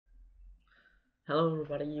Hello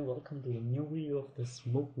everybody, welcome to a new video of the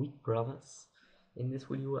Smoke Week Brothers. In this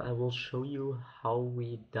video I will show you how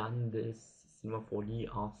we done this Cinema 4D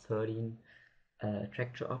R13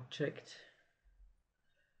 Attractor object.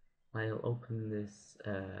 I'll open this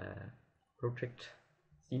project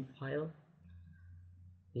scene file.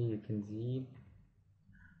 Here you can see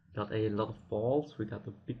got a lot of balls. We got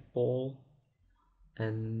a big ball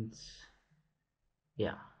and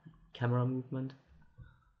yeah, camera movement.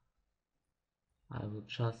 I will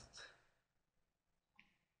just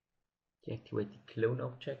deactivate the clone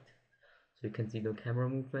object so you can see the camera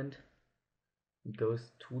movement. It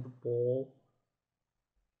goes to the ball.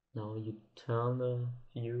 Now you turn the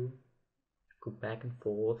view, go back and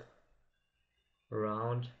forth,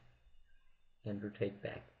 around, and rotate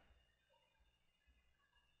back.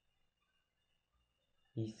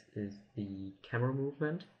 This is the camera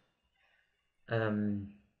movement.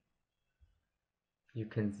 You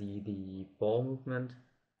can see the ball movement.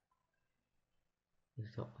 It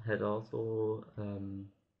had also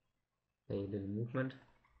a little movement.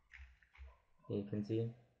 Here you can see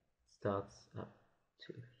it starts up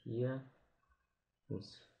to here,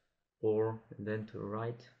 moves forward and then to the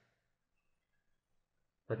right.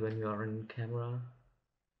 But when you are in camera,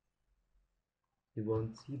 you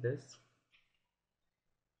won't see this.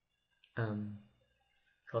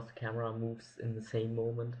 Because the camera moves in the same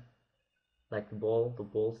moment, like the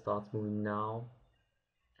ball starts moving now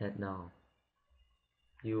and now.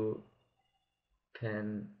 You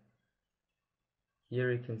can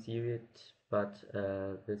here you can see it, but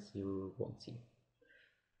this you won't see.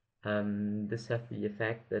 This has the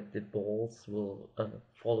effect that the balls will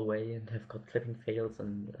fall away and have got clipping fails,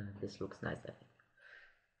 and this looks nice, I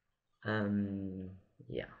think.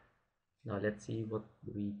 Yeah. Now let's see what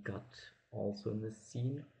we got also in this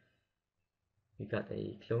scene. We got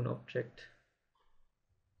a clone object.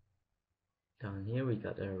 Down here we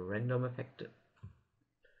got a random effect.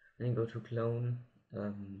 Then go to clone,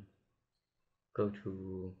 go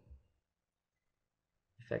to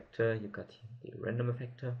effector, you got the random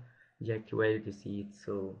effector. Deactivated, you see it's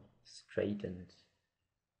so straight and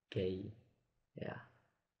gay. Yeah.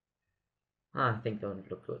 I think don't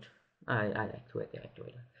look good. I activate the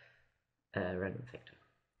activator. Random effector.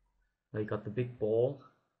 Now we got the big ball.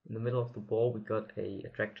 In the middle of the ball we got a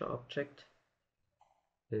attractor object.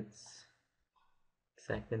 It's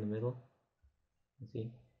exactly in the middle. You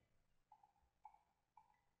see?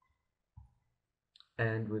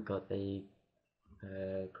 And we got a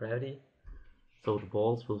gravity, so the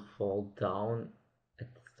balls will fall down at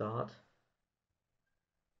the start.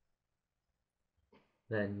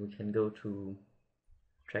 Then we can go to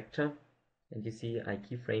Attractor, and you see I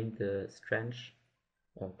keyframed the strength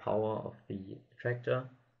or power of the Attractor.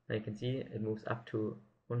 Now you can see it moves up to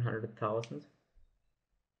 100,000.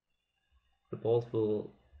 The balls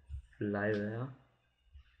will fly there,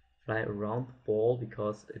 fly around the ball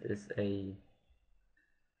because it is a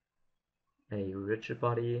rigid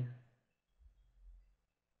body,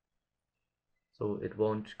 so it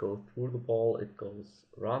won't go through the ball, it goes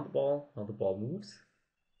around the ball. Now the ball moves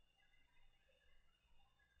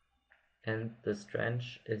and the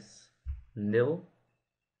strength is nil,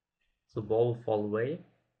 so the ball will fall away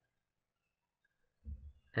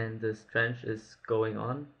and the strength is going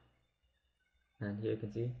on, and here you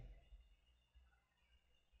can see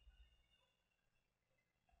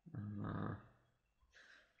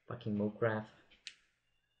fucking MoGraph.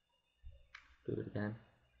 Do it again.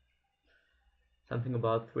 Something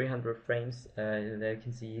about 300 frames. There you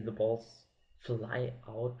can see the balls fly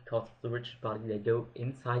out because of the rigid body. They go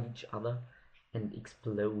inside each other and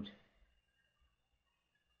explode.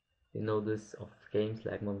 You know this of games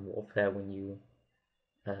like Modern Warfare, when you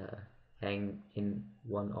hang in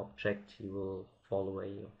one object you will fall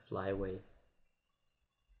away or fly away.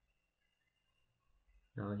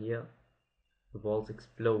 Now here the balls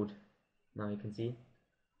explode. Now you can see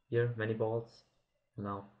here many balls.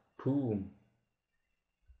 Now boom.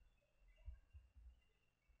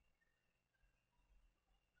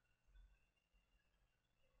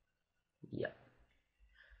 Yeah.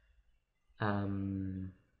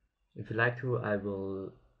 If you like to, I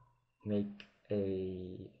will make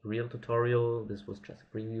a real tutorial. This was just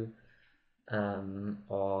a preview.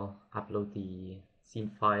 Or upload the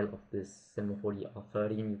scene file of this Cinema 4D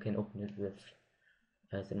R13. You can open it with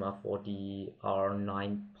Cinema 4D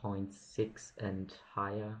R9.6 and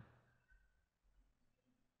higher.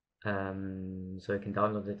 So you can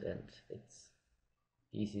download it, and it's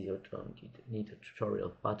easy. You don't need a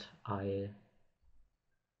tutorial, but I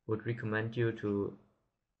would recommend you to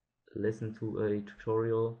listen to a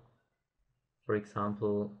tutorial. For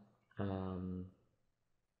example,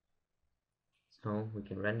 So we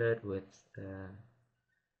can render it with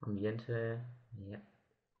Ambiente, yeah.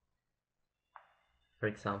 For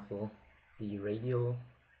example, the radial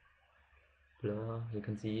blur, you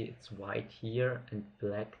can see it's white here and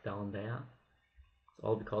black down there. It's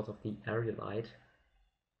all because of the area light.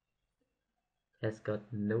 It has got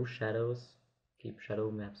no shadows. Keep shadow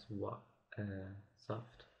maps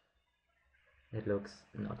soft. It looks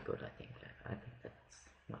not good, I think. I think that's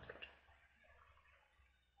not good.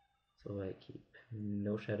 So I keep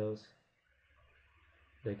no shadows.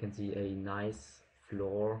 You can see a nice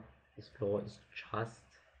floor. This floor is just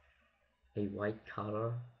a white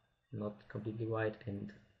color, not completely white,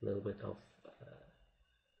 and a little bit of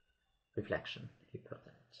reflection, 8%.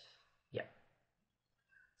 Yeah.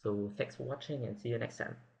 So thanks for watching and see you next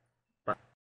time.